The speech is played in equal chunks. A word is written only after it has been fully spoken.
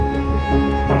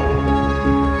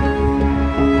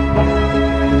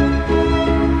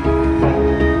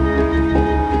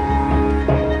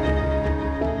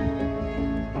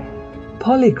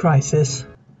Polycrisis.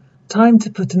 Time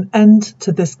to put an end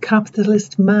to this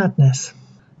capitalist madness.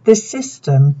 This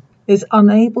system is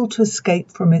unable to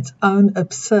escape from its own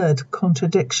absurd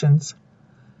contradictions.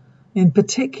 In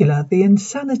particular, the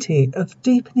insanity of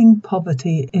deepening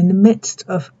poverty in the midst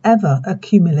of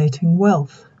ever-accumulating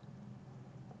wealth.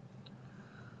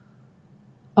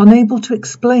 Unable to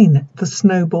explain the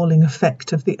snowballing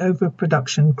effect of the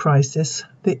overproduction crisis,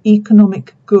 the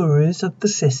economic gurus of the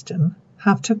system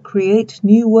have to create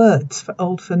new words for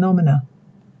old phenomena.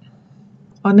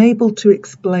 Unable to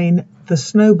explain the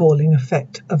snowballing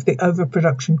effect of the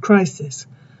overproduction crisis,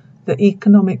 the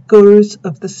economic gurus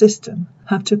of the system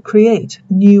have to create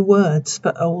new words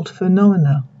for old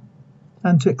phenomena,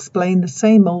 and to explain the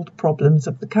same old problems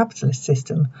of the capitalist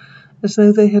system as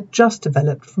though they had just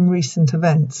developed from recent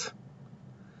events.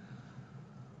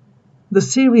 The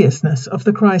seriousness of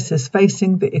the crisis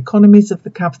facing the economies of the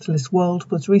capitalist world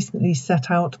was recently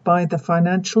set out by the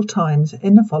Financial Times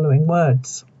in the following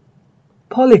words.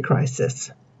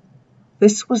 Polycrisis.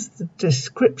 This was the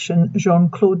description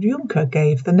Jean-Claude Juncker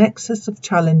gave the nexus of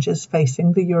challenges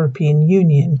facing the European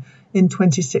Union in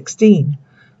 2016,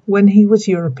 when he was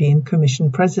European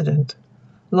Commission President.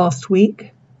 Last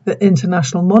week, the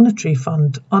International Monetary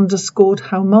Fund underscored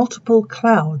how multiple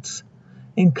clouds,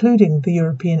 including the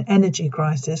European energy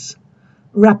crisis,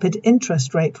 rapid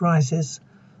interest rate rises,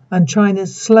 and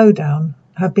China's slowdown,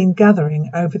 have been gathering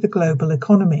over the global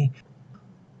economy.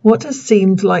 What has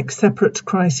seemed like separate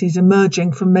crises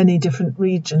emerging from many different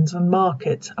regions and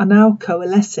markets are now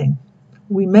coalescing.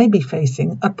 We may be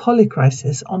facing a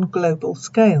polycrisis on global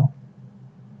scale.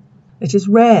 It is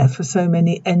rare for so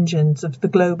many engines of the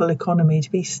global economy to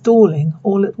be stalling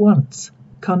all at once.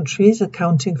 Countries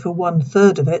accounting for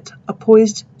 1/3 of it are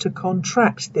poised to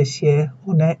contract this year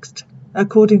or next,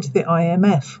 according to the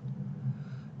IMF.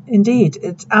 Indeed,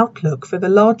 its outlook for the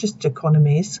largest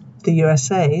economies, the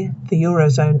USA, the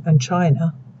Eurozone and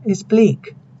China, is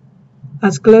bleak.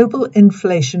 As global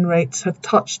inflation rates have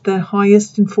touched their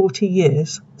highest in 40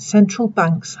 years, central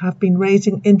banks have been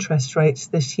raising interest rates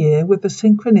this year with a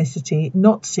synchronicity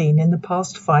not seen in the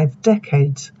past 5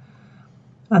 decades,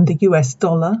 and the US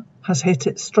dollar has hit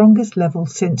its strongest level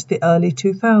since the early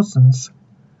 2000s.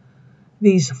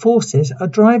 These forces are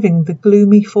driving the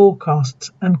gloomy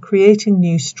forecasts and creating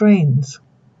new strains.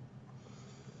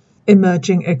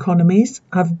 Emerging economies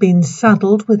have been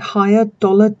saddled with higher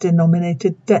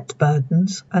dollar-denominated debt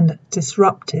burdens and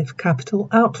disruptive capital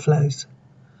outflows.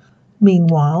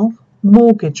 Meanwhile,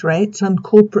 mortgage rates and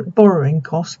corporate borrowing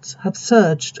costs have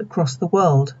surged across the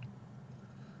world.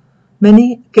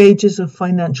 Many gauges of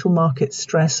financial market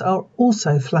stress are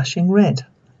also flashing red,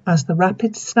 as the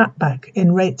rapid snapback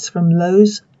in rates from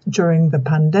lows during the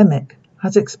pandemic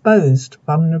has exposed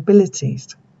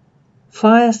vulnerabilities.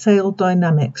 Fire sale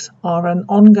dynamics are an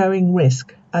ongoing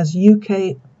risk, as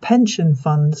UK pension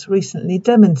funds recently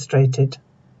demonstrated.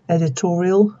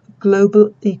 Editorial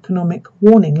Global Economic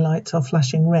Warning Lights are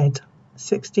flashing red,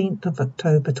 16th of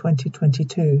October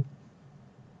 2022.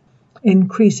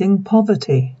 Increasing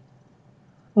poverty.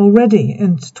 Already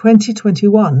in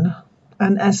 2021,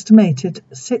 an estimated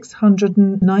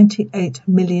 698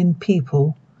 million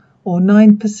people, or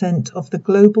 9% of the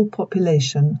global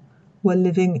population, were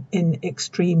living in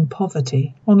extreme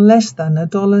poverty on less than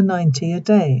 $1.90 a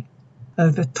day.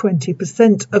 Over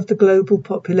 20% of the global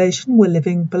population were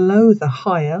living below the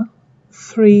higher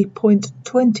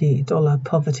 $3.20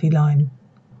 poverty line.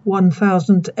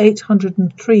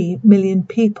 1,803 million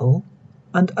people,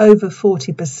 and over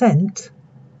 40%,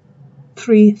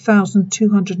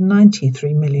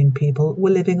 3,293 million people, were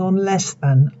living on less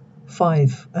than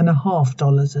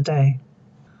 $5.50 a day.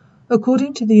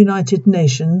 According to the United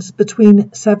Nations,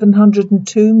 between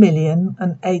 702 million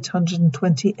and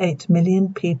 828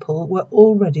 million people were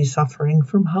already suffering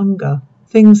from hunger.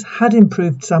 Things had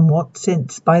improved somewhat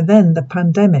since by then the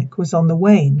pandemic was on the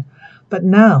wane, but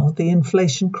now the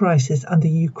inflation crisis and the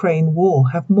Ukraine war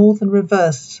have more than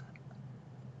reversed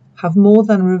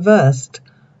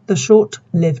the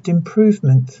short-lived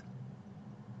improvement.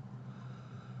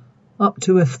 Up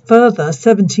to a further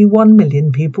 71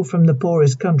 million people from the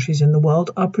poorest countries in the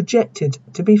world are projected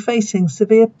to be facing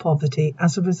severe poverty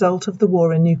as a result of the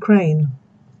war in Ukraine.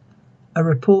 A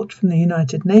report from the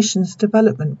United Nations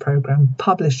Development Programme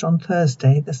published on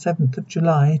Thursday, the 7th of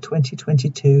July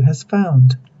 2022 has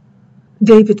found.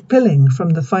 David Pilling from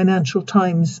the Financial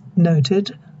Times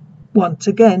noted, "Once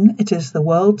again, it is the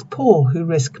world's poor who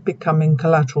risk becoming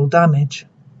collateral damage.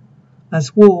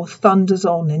 As war thunders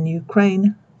on in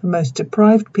Ukraine, the most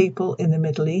deprived people in the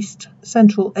Middle East,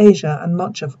 Central Asia and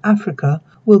much of Africa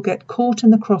will get caught in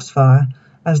the crossfire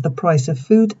as the price of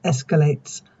food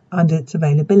escalates and its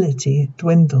availability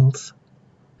dwindles.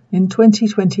 In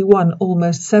 2021,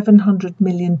 almost 700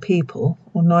 million people,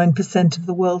 or 9% of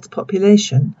the world's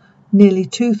population, nearly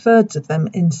two-thirds of them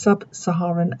in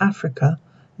sub-Saharan Africa,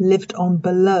 lived on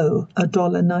below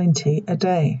 $1.90 a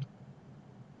day.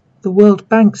 The World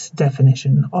Bank's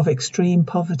definition of extreme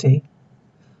poverty.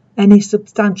 Any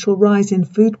substantial rise in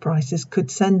food prices could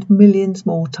send millions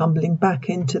more tumbling back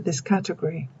into this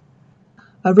category.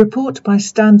 A report by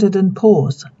Standard &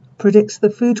 Poor's predicts the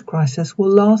food crisis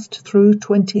will last through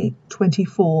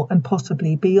 2024 and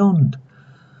possibly beyond.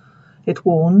 It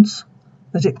warns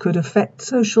that it could affect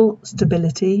social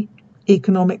stability,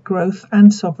 economic growth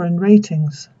and sovereign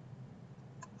ratings.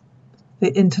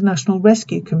 The International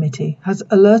Rescue Committee has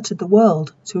alerted the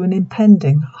world to an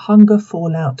impending hunger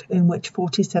fallout in which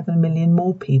 47 million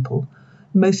more people,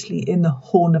 mostly in the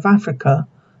Horn of Africa,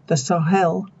 the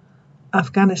Sahel,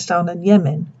 Afghanistan and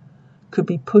Yemen, could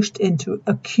be pushed into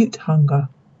acute hunger.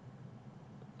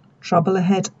 Trouble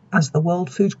ahead as the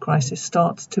world food crisis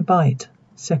starts to bite.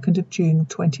 2nd of June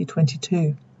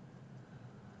 2022.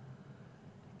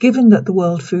 Given that the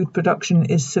world food production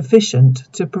is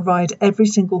sufficient to provide every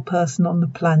single person on the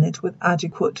planet with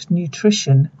adequate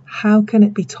nutrition, how can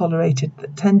it be tolerated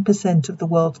that 10% of the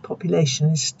world's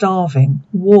population is starving,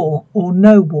 war or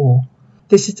no war?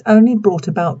 This is only brought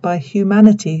about by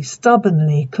humanity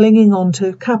stubbornly clinging on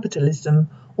to capitalism,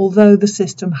 although the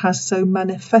system has so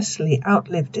manifestly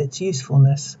outlived its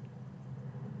usefulness.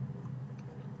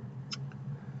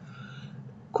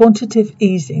 Quantitative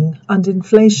easing and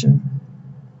inflation.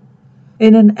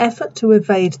 In an effort to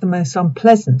evade the most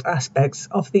unpleasant aspects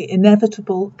of the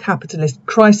inevitable capitalist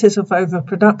crisis of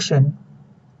overproduction,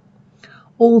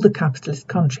 all the capitalist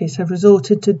countries have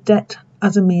resorted to debt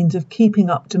as a means of keeping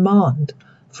up demand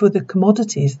for the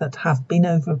commodities that have been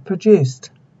overproduced.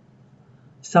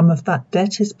 Some of that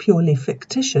debt is purely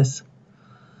fictitious.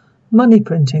 Money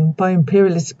printing by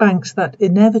imperialist banks that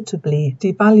inevitably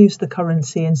devalues the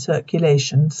currency in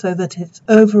circulation so that its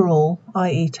overall,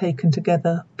 i.e. taken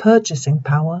together, purchasing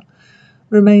power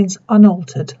remains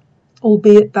unaltered,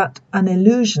 albeit that an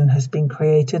illusion has been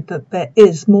created that there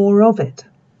is more of it.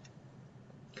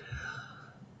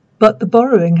 But the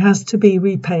borrowing has to be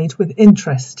repaid with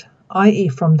interest, i.e.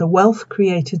 from the wealth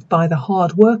created by the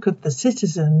hard work of the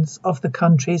citizens of the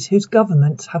countries whose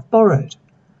governments have borrowed.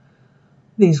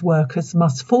 These workers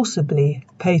must forcibly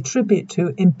pay tribute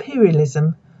to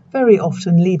imperialism, very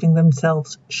often leaving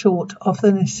themselves short of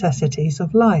the necessities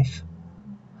of life.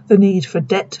 The need for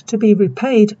debt to be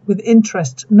repaid with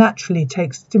interest naturally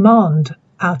takes demand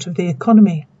out of the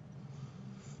economy,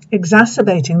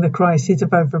 exacerbating the crises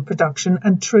of overproduction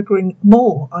and triggering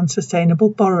more unsustainable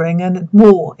borrowing and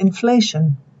more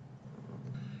inflation.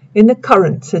 In the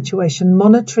current situation,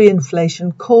 monetary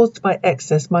inflation caused by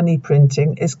excess money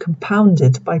printing is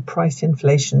compounded by price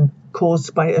inflation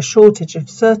caused by a shortage of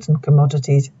certain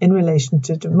commodities in relation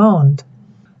to demand.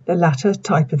 The latter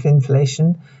type of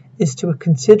inflation is to a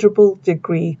considerable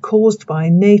degree caused by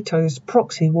NATO's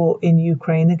proxy war in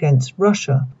Ukraine against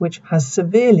Russia, which has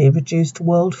severely reduced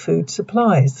world food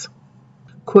supplies.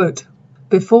 Quote,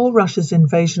 before Russia's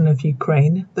invasion of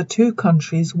Ukraine, the two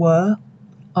countries were,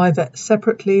 either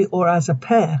separately or as a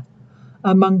pair,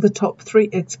 among the top 3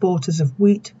 exporters of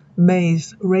wheat,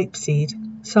 maize, rapeseed,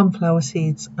 sunflower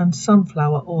seeds and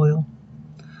sunflower oil.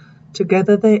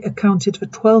 Together they accounted for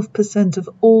 12% of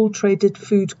all traded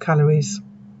food calories.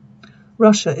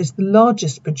 Russia is the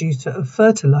largest producer of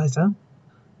fertilizer.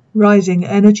 Rising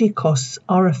energy costs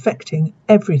are affecting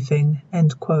everything.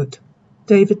 End quote.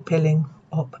 David Pilling,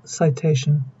 op.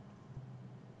 citation.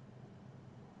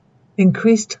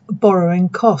 Increased borrowing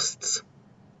costs.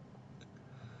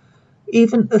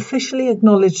 Even officially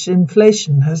acknowledged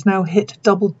inflation has now hit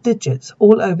double digits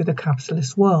all over the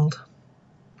capitalist world.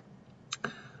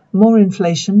 More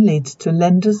inflation leads to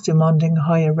lenders demanding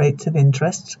higher rates of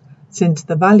interest, since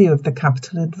the value of the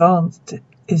capital advanced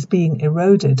is being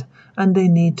eroded and they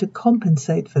need to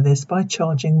compensate for this by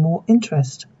charging more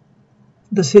interest.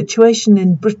 The situation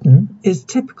in Britain is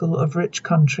typical of rich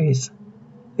countries.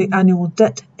 The annual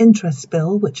debt interest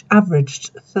bill, which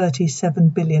averaged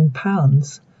 £37 billion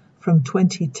from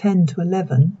 2010 to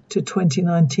 11 to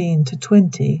 2019 to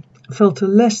 20, fell to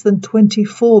less than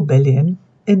 £24 billion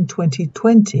in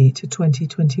 2020 to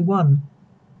 2021.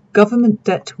 Government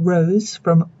debt rose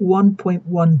from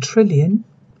 1.1 trillion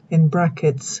in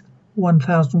brackets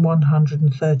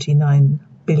 1,139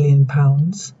 billion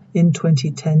pounds in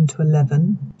 2010 to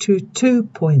 11 to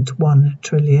 2.1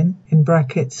 trillion in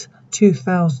brackets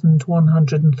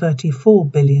 2,134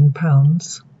 billion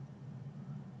pounds,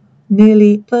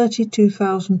 nearly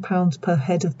 £32,000 per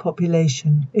head of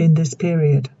population in this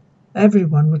period.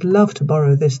 Everyone would love to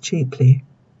borrow this cheaply.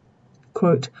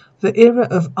 Quote, "The era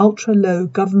of ultra-low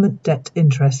government debt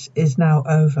interest is now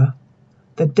over.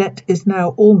 The debt is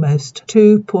now almost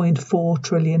 £2.4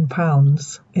 trillion,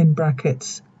 in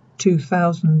brackets,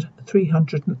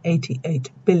 £2,388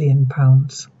 billion,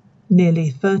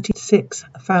 nearly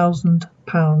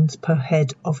 £36,000 per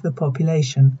head of the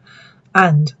population,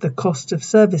 and the cost of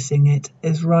servicing it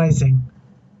is rising."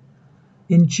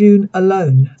 In June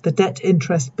alone, the debt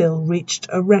interest bill reached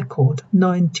a record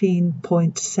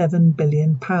 £19.7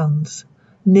 billion,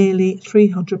 nearly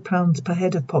 £300 per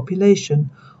head of population,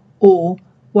 or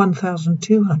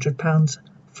 £1,200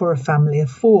 for a family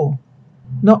of four,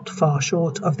 not far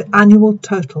short of the annual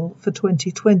total for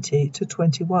 2020 to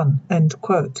 21. End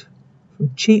quote.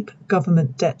 From cheap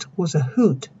government debt was a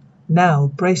hoot. Now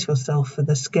brace yourself for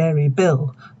the scary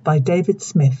bill, by David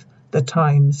Smith, The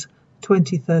Times,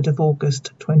 23rd of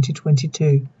August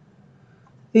 2022.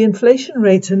 The inflation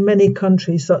rate in many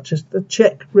countries such as the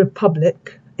Czech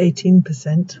Republic,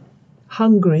 18%,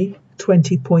 Hungary,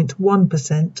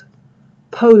 20.1%,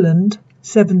 Poland,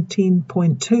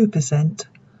 17.2%,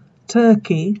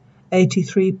 Turkey,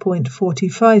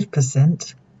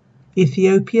 83.45%,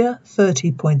 Ethiopia,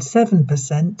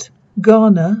 30.7%,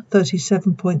 Ghana,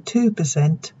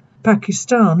 37.2%,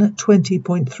 Pakistan,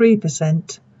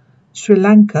 20.3%, Sri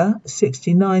Lanka,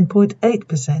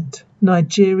 69.8%,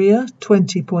 Nigeria,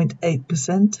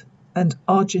 20.8%, and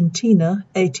Argentina,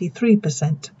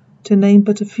 83%, to name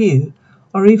but a few,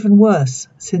 or even worse,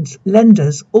 since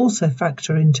lenders also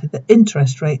factor into the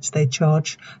interest rates they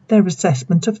charge their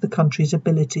assessment of the country's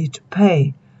ability to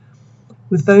pay,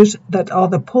 with those that are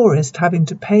the poorest having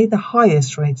to pay the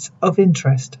highest rates of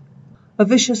interest. A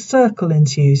vicious circle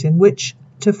ensues in which,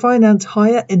 to finance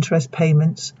higher interest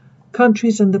payments,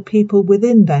 countries and the people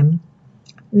within them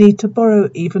need to borrow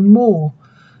even more,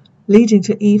 leading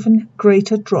to even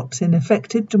greater drops in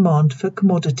effective demand for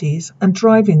commodities and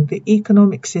driving the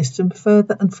economic system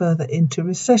further and further into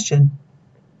recession,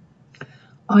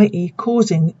 i.e.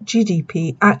 causing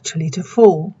GDP actually to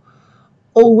fall.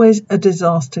 Always a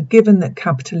disaster, given that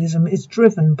capitalism is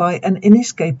driven by an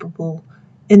inescapable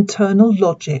internal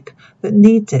logic that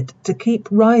needs it to keep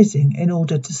rising in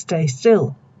order to stay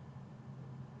still.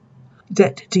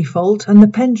 Debt default and the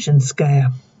pension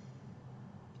scare.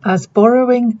 As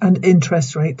borrowing and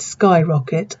interest rates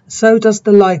skyrocket, so does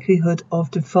the likelihood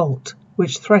of default,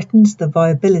 which threatens the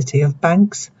viability of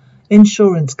banks,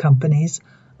 insurance companies,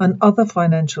 and other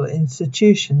financial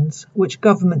institutions, which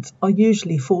governments are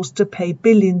usually forced to pay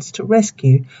billions to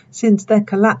rescue, since their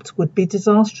collapse would be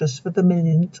disastrous for the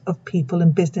millions of people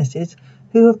and businesses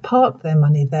who have parked their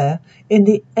money there in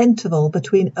the interval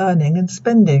between earning and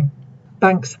spending.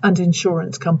 Banks and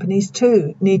insurance companies,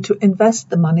 too, need to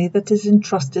invest the money that is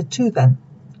entrusted to them,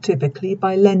 typically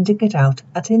by lending it out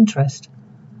at interest.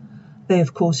 They,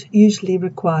 of course, usually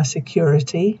require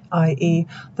security, i.e.,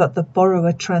 that the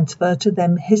borrower transfer to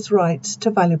them his rights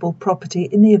to valuable property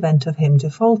in the event of him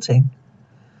defaulting.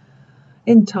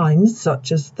 In times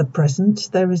such as the present,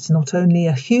 there is not only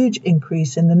a huge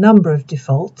increase in the number of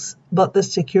defaults, but the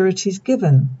securities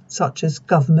given, such as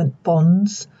government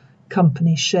bonds,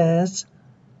 company shares,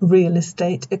 real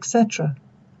estate, etc.,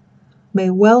 may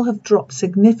well have dropped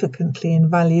significantly in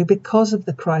value because of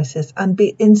the crisis and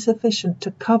be insufficient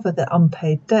to cover the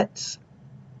unpaid debts.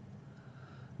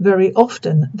 Very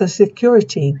often, the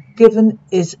security given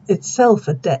is itself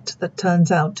a debt that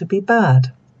turns out to be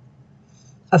bad,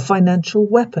 a financial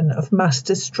weapon of mass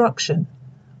destruction,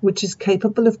 which is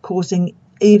capable of causing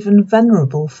even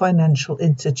venerable financial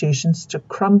institutions to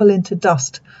crumble into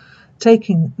dust,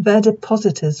 taking their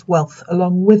depositors' wealth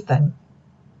along with them.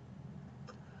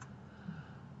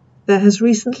 There has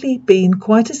recently been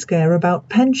quite a scare about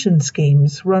pension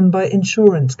schemes run by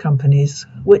insurance companies,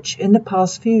 which in the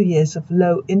past few years of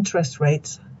low interest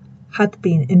rates had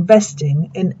been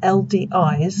investing in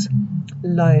LDIs,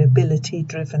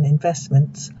 liability-driven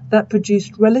investments, that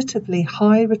produced relatively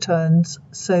high returns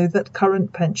so that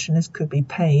current pensioners could be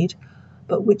paid,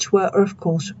 but which were, of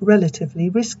course, relatively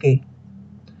risky.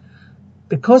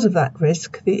 Because of that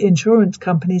risk, the insurance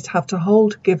companies have to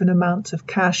hold given amounts of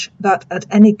cash that at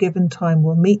any given time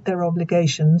will meet their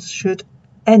obligations should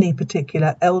any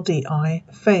particular LDI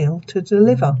fail to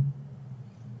deliver.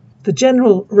 The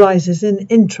general rises in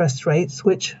interest rates,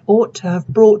 which ought to have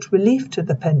brought relief to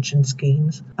the pension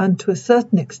schemes, and to a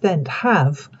certain extent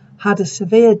have, had a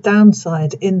severe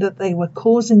downside in that they were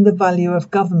causing the value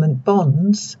of government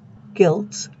bonds,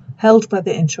 gilts, held by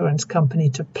the insurance company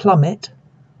to plummet,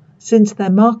 since their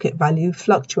market value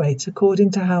fluctuates according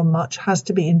to how much has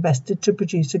to be invested to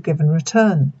produce a given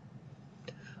return.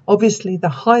 Obviously, the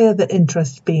higher the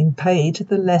interest being paid,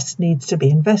 the less needs to be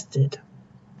invested.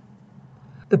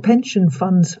 The pension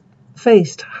funds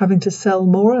faced having to sell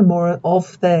more and more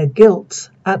of their gilts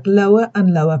at lower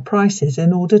and lower prices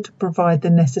in order to provide the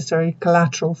necessary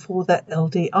collateral for their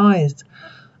LDIs,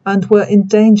 and were in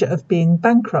danger of being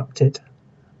bankrupted.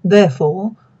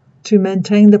 Therefore, to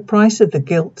maintain the price of the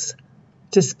gilts,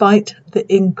 despite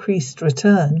the increased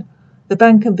return, the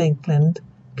Bank of England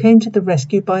came to the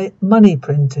rescue by money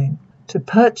printing to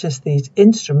purchase these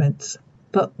instruments,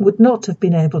 but would not have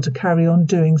been able to carry on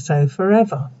doing so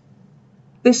forever.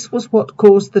 This was what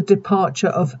caused the departure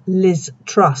of Liz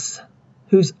Truss,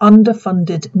 whose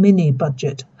underfunded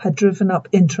mini-budget had driven up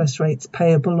interest rates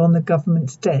payable on the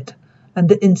government's debt, and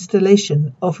the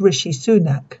installation of Rishi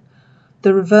Sunak,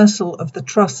 the reversal of the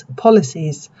Truss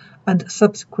policies, and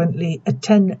subsequently a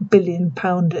 £10 billion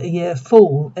a year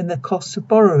fall in the cost of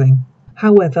borrowing.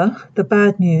 However, the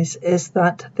bad news is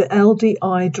that the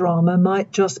LDI drama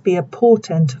might just be a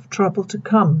portent of trouble to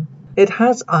come. It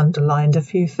has underlined a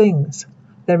few things.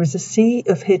 There is a sea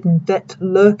of hidden debt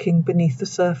lurking beneath the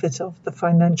surface of the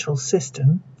financial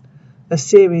system, a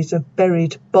series of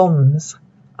buried bombs,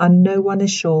 and no one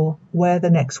is sure where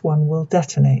the next one will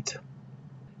detonate.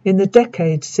 In the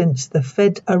decade since the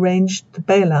Fed arranged the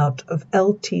bailout of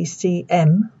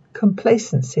LTCM,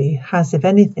 complacency has, if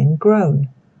anything, grown.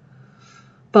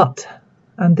 But,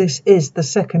 and this is the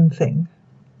second thing,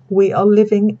 we are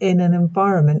living in an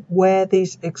environment where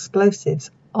these explosives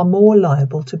are more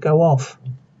liable to go off.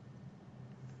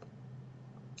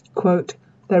 Quote,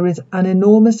 there is an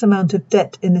enormous amount of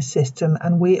debt in the system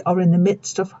and we are in the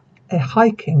midst of a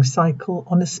hiking cycle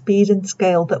on a speed and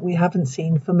scale that we haven't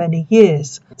seen for many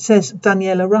years, says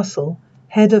Daniela Russell,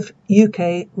 head of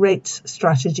UK rates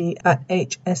strategy at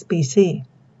HSBC.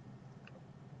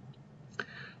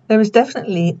 There is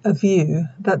definitely a view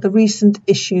that the recent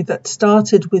issue that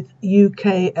started with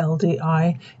UK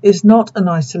LDI is not an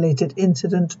isolated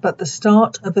incident but the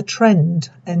start of a trend,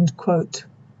 end quote.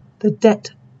 The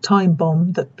debt time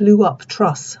bomb that blew up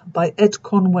Truss by Ed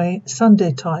Conway,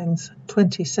 Sunday Times,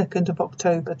 22nd of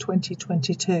October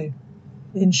 2022.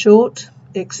 In short,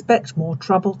 expect more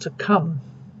trouble to come.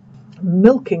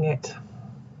 Milking it.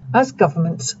 As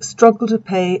governments struggle to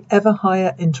pay ever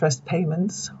higher interest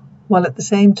payments, while at the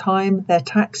same time their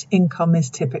tax income is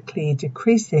typically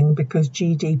decreasing because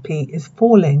GDP is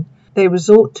falling, they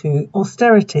resort to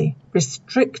austerity,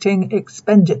 restricting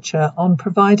expenditure on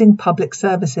providing public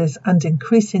services and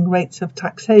increasing rates of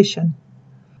taxation.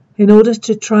 In order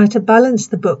to try to balance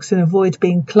the books and avoid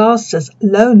being classed as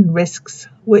loan risks,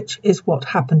 which is what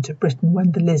happened to Britain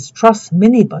when the Liz Truss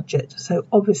mini-budget so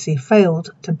obviously failed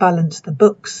to balance the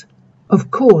books.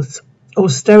 Of course,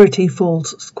 austerity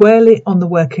falls squarely on the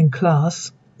working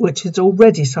class, which is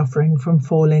already suffering from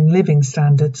falling living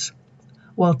standards,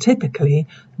 while typically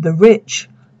the rich,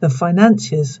 the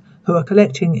financiers who are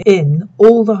collecting in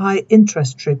all the high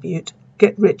interest tribute,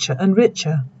 get richer and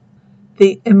richer.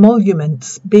 The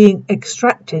emoluments being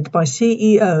extracted by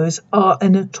CEOs are a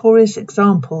notorious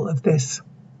example of this.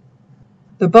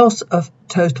 The boss of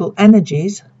Total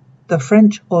Energies, the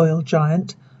French oil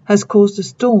giant, has caused a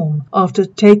storm after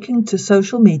taking to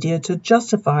social media to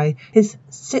justify his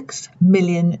 €6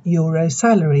 million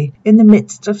salary in the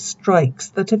midst of strikes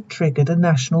that have triggered a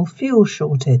national fuel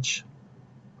shortage.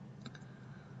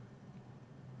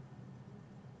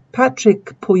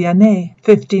 Patrick Pouyanné,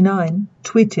 59,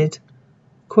 tweeted,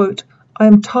 quote, I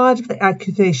am tired of the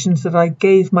accusations that I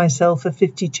gave myself a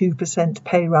 52%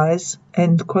 pay rise,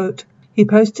 end quote. He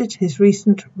posted his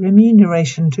recent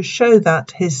remuneration to show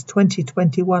that his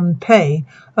 2021 pay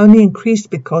only increased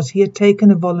because he had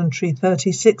taken a voluntary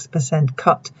 36%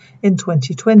 cut in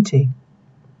 2020.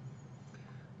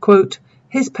 Quote,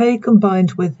 his pay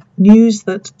combined with news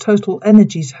that Total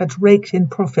Energies had raked in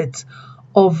profits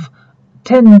of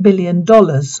 $10 billion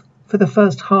for the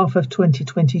first half of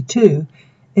 2022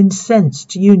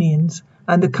 incensed unions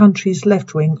and the country's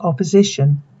left-wing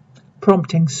opposition,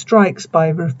 prompting strikes by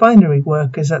refinery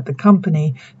workers at the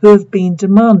company who have been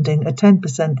demanding a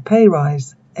 10% pay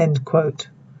rise, end quote.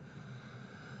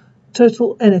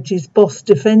 Total Energies boss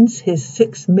defends his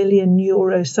 €6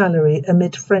 million salary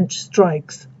amid French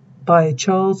strikes, by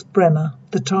Charles Bremer,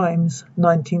 The Times,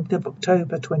 19th of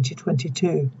October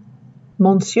 2022.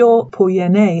 Monsieur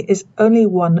Pouyanné is only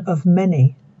one of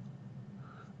many.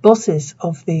 Bosses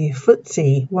of the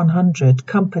FTSE 100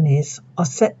 companies are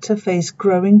set to face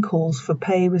growing calls for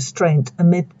pay restraint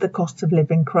amid the cost of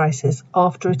living crisis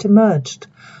after it emerged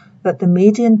that the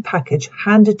median package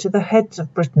handed to the heads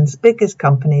of Britain's biggest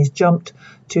companies jumped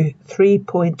to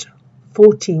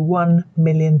 £3.41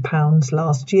 million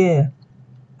last year.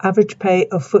 average pay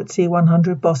of FTSE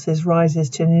 100 bosses rises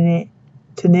to nearly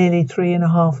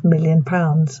 £3.5 million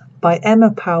by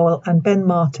Emma Powell and Ben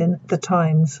Martin, The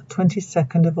Times,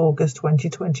 22nd of August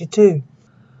 2022.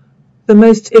 The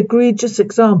most egregious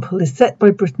example is set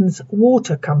by Britain's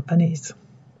water companies.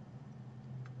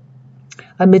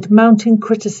 Amid mounting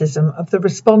criticism of the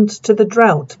response to the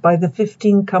drought by the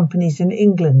 15 companies in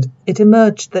England, it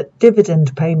emerged that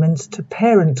dividend payments to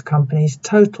parent companies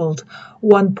totalled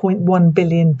 £1.1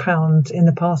 billion in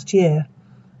the past year,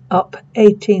 up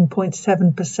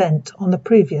 18.7% on the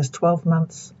previous 12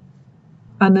 months.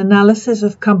 An analysis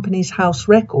of companies' house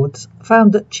records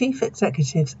found that chief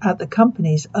executives at the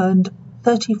companies earned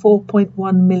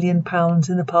 £34.1 million in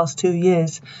the past 2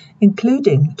 years,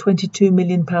 including £22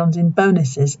 million in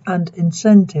bonuses and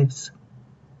incentives.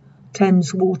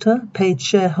 Thames Water paid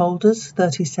shareholders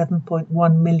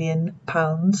 £37.1 million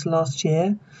last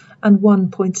year and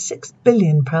 £1.6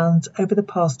 billion over the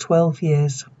past 12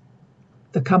 years.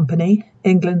 The company,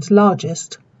 England's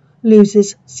largest,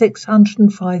 loses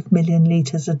 605 million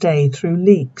litres a day through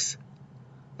leaks,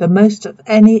 the most of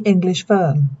any English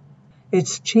firm.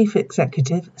 Its chief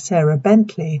executive, Sarah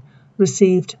Bentley,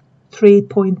 received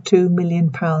 £3.2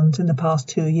 million in the past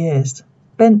 2 years.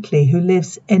 Bentley, who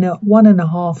lives in a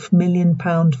 £1.5 million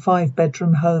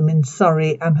 5-bedroom home in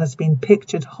Surrey and has been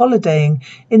pictured holidaying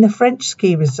in the French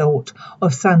ski resort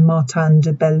of Saint-Martin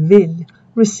de Belleville,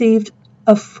 received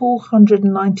a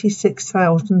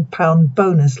 £496,000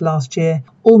 bonus last year,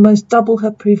 almost double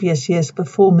her previous year's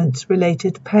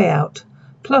performance-related payout,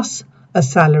 plus a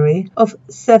salary of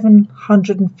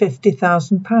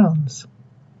 £750,000.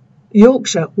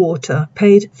 Yorkshire Water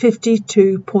paid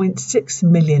 £52.6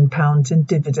 million in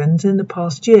dividends in the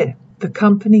past year. The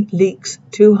company leaks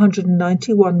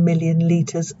 291 million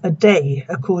litres a day,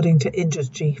 according to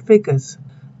industry figures.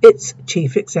 Its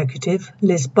chief executive,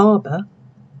 Liz Barber,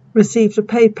 received a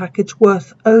pay package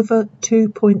worth over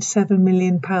 £2.7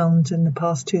 million in the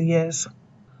past 2 years.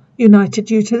 United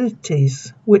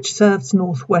Utilities, which serves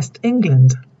North West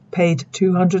England, paid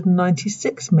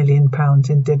 £296 million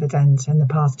in dividends in the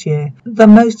past year, the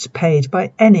most paid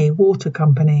by any water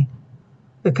company.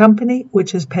 The company,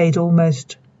 which has paid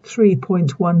almost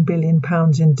 £3.1 billion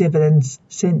in dividends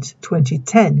since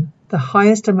 2010, the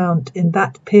highest amount in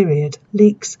that period,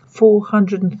 leaks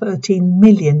 413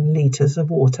 million litres of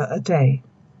water a day.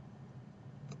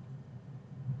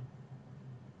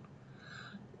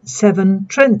 Severn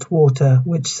Trent Water,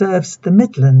 which serves the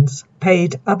Midlands,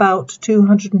 paid about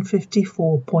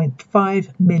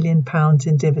 £254.5 million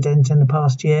in dividends in the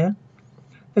past year.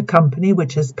 The company,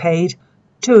 which has paid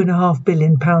 £2.5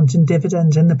 billion in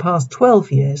dividends in the past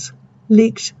 12 years,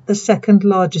 leaked the second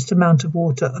largest amount of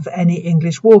water of any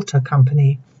English water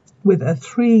company, with a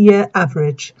 3-year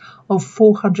average of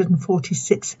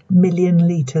 446 million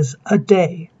litres a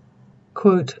day.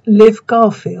 Quote, Liv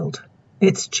Garfield,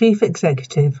 its chief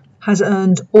executive, has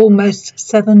earned almost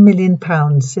 £7 million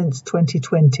since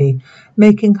 2020,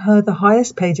 making her the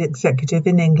highest paid executive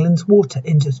in England's water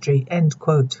industry. End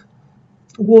quote.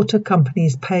 Water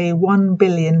companies pay £1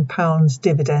 billion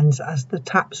dividends as the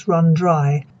taps run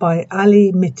dry, by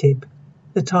Ali Mitib,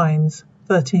 The Times,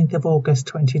 13th of August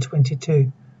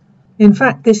 2022. In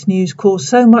fact, this news caused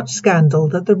so much scandal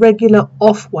that the regular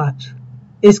Ofwat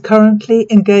is currently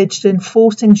engaged in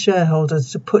forcing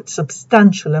shareholders to put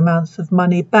substantial amounts of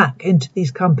money back into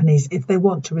these companies if they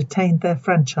want to retain their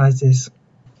franchises.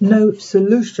 No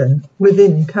solution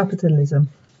within capitalism.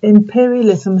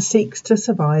 Imperialism seeks to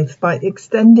survive by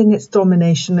extending its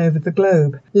domination over the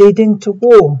globe, leading to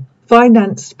war,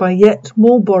 financed by yet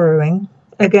more borrowing,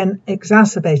 again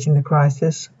exacerbating the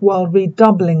crisis, while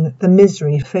redoubling the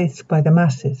misery faced by the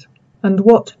masses. And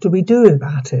what do we do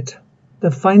about it?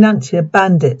 The financier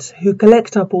bandits who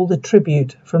collect up all the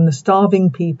tribute from the starving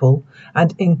people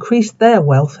and increase their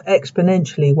wealth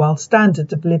exponentially while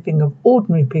standards of living of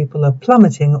ordinary people are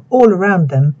plummeting all around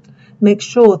them, make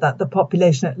sure that the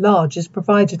population at large is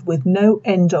provided with no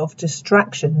end of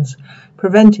distractions,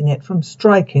 preventing it from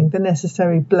striking the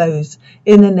necessary blows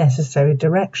in the necessary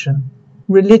direction.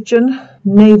 Religion,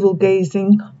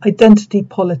 navel-gazing, identity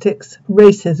politics,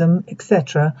 racism,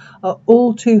 etc. are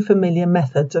all too familiar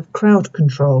methods of crowd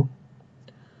control.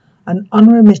 An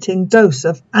unremitting dose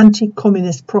of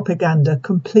anti-communist propaganda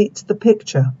completes the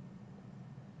picture.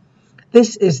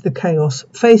 This is the chaos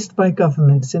faced by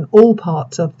governments in all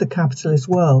parts of the capitalist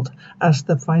world, as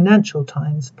the Financial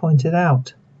Times pointed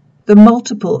out. The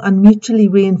multiple and mutually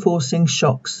reinforcing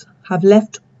shocks have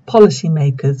left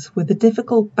policymakers with a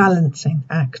difficult balancing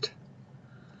act.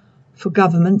 For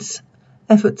governments,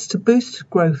 efforts to boost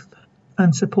growth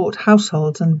and support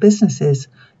households and businesses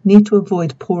need to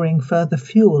avoid pouring further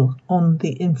fuel on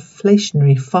the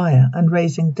inflationary fire and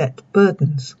raising debt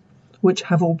burdens, which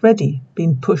have already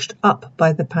been pushed up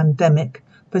by the pandemic,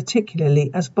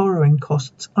 particularly as borrowing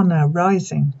costs are now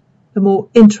rising. The more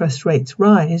interest rates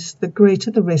rise, the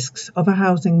greater the risks of a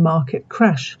housing market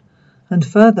crash and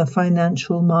further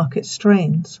financial market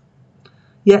strains.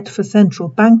 Yet for central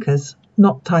bankers,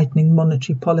 not tightening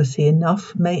monetary policy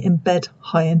enough may embed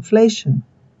high inflation.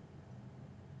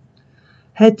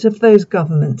 Heads of those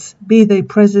governments, be they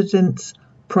presidents,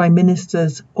 prime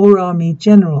ministers, or army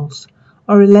generals,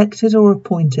 are elected or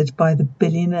appointed by the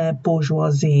billionaire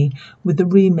bourgeoisie with the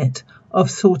remit of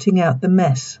sorting out the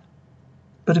mess.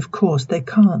 But of course they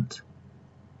can't.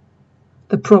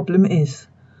 The problem is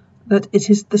that it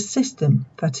is the system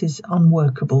that is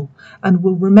unworkable and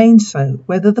will remain so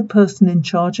whether the person in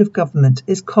charge of government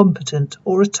is competent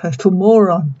or a total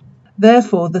moron.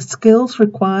 Therefore, the skills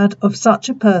required of such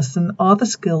a person are the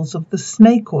skills of the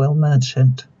snake oil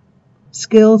merchant.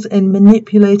 Skills in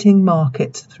manipulating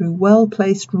markets through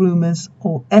well-placed rumours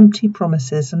or empty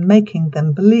promises and making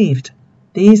them believed.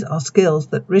 These are skills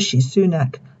that Rishi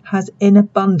Sunak has in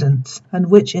abundance and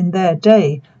which in their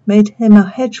day made him a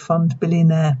hedge fund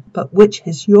billionaire, but which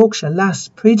his Yorkshire Lass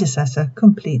predecessor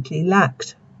completely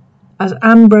lacked. As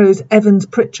Ambrose Evans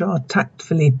Pritchard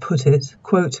tactfully put it,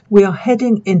 quote, "We are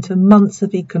heading into months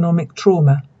of economic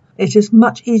trauma. It is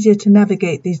much easier to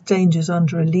navigate these dangers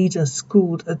under a leader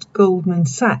schooled at Goldman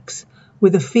Sachs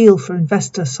with a feel for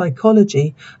investor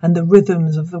psychology and the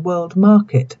rhythms of the world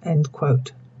market," end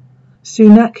quote.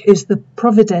 Sunak is the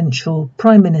providential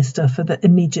Prime Minister for the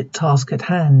immediate task at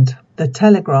hand. The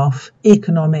Telegraph,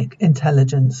 Economic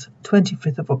Intelligence,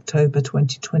 25th of October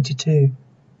 2022.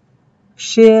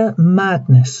 Sheer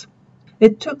madness.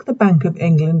 It took the Bank of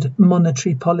England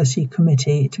Monetary Policy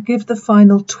Committee to give the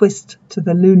final twist to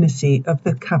the lunacy of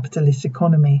the capitalist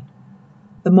economy.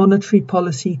 The Monetary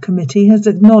Policy Committee has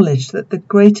acknowledged that the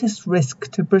greatest risk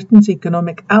to Britain's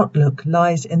economic outlook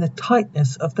lies in the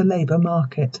tightness of the labour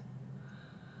market.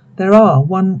 There are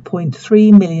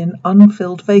 1.3 million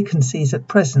unfilled vacancies at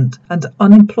present, and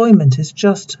unemployment is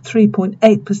just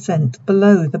 3.8%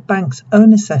 below the bank's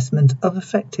own assessment of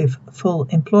effective full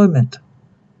employment.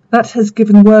 That has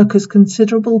given workers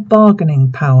considerable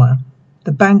bargaining power.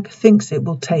 The bank thinks it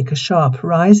will take a sharp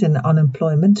rise in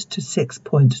unemployment to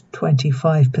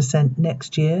 6.25%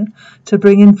 next year to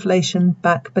bring inflation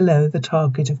back below the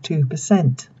target of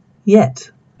 2%. Yet,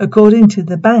 according to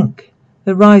the bank,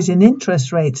 the rise in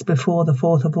interest rates before the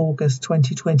 4th of August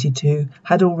 2022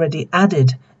 had already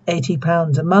added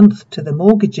 £80 a month to the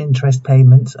mortgage interest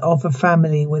payments of a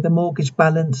family with a mortgage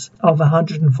balance of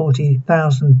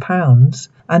 £140,000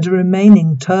 and a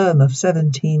remaining term of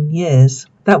 17 years.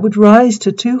 That would rise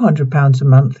to £200 a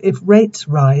month if rates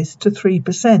rise to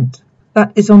 3%.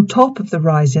 That is on top of the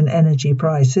rise in energy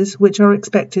prices, which are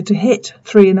expected to hit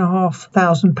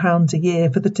 £3,500 a year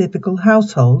for the typical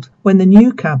household when the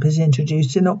new cap is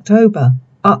introduced in October,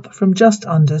 up from just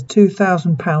under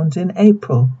 £2,000 in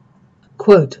April.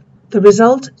 Quote, "The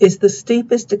result is the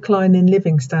steepest decline in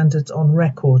living standards on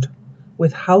record,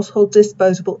 with household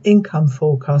disposable income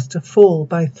forecast to fall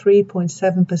by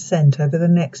 3.7% over the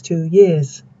next 2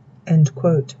 years." End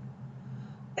quote.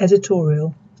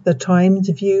 Editorial, The Times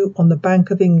view on the Bank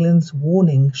of England's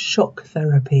warning shock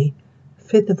therapy,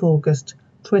 5th of August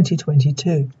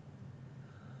 2022.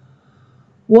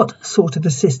 What sort of a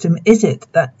system is it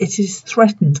that it is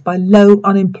threatened by low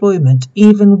unemployment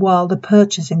even while the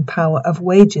purchasing power of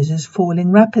wages is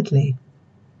falling rapidly?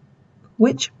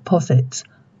 Which posits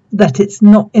that it's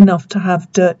not enough to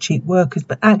have dirt cheap workers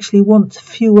but actually wants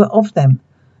fewer of them?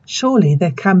 Surely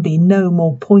there can be no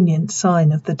more poignant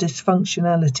sign of the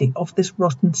dysfunctionality of this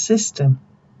rotten system.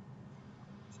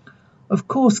 Of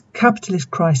course,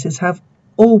 capitalist crises have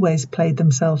always played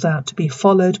themselves out to be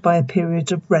followed by a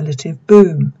period of relative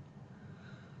boom.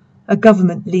 A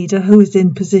government leader who is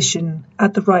in position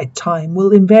at the right time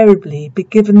will invariably be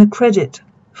given the credit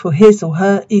for his or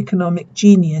her economic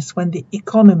genius when the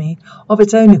economy, of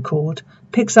its own accord,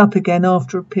 picks up again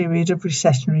after a period of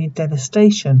recessionary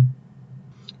devastation.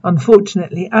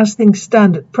 Unfortunately, as things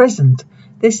stand at present,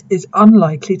 this is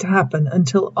unlikely to happen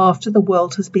until after the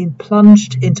world has been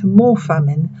plunged into more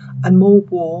famine and more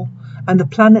war, and the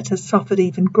planet has suffered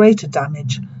even greater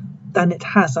damage than it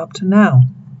has up to now.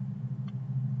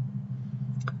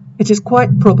 It is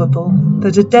quite probable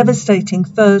that a devastating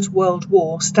Third World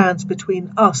War stands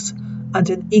between us and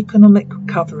an economic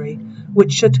recovery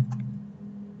which,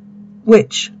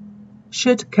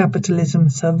 should capitalism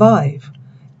survive,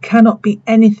 cannot be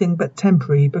anything but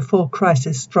temporary before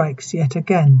crisis strikes yet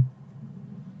again.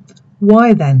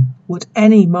 Why then would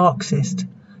any Marxist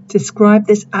describe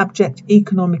this abject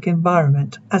economic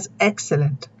environment as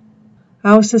excellent?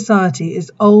 Our society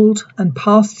is old and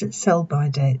past its sell-by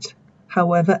date.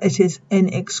 However, it is in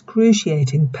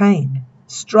excruciating pain,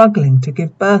 struggling to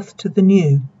give birth to the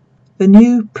new. The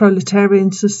new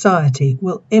proletarian society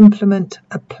will implement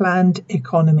a planned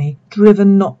economy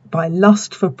driven not by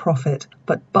lust for profit,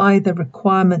 but by the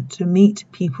requirement to meet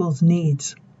people's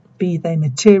needs, be they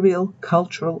material,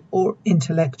 cultural, or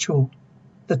intellectual.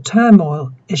 The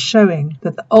turmoil is showing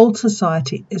that the old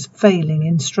society is failing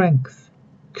in strength,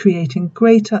 creating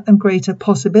greater and greater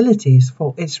possibilities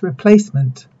for its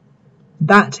replacement.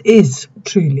 That is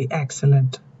truly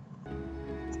excellent.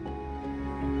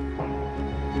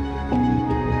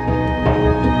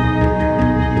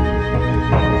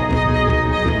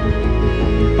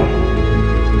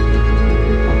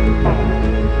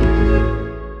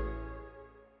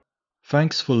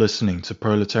 Thanks for listening to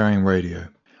Proletarian Radio.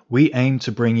 We aim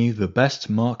to bring you the best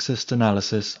Marxist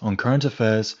analysis on current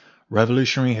affairs,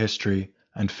 revolutionary history,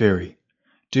 and theory.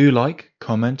 Do like,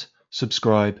 comment,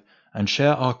 subscribe, and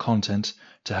share our content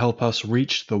to help us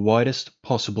reach the widest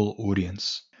possible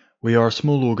audience. We are a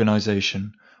small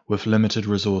organization with limited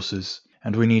resources,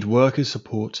 and we need workers'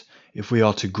 support if we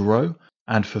are to grow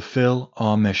and fulfill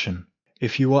our mission.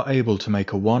 If you are able to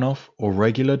make a one-off or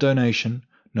regular donation,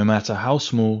 no matter how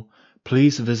small,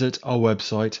 please visit our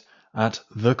website at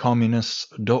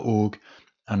thecommunists.org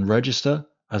and register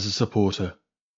as a supporter.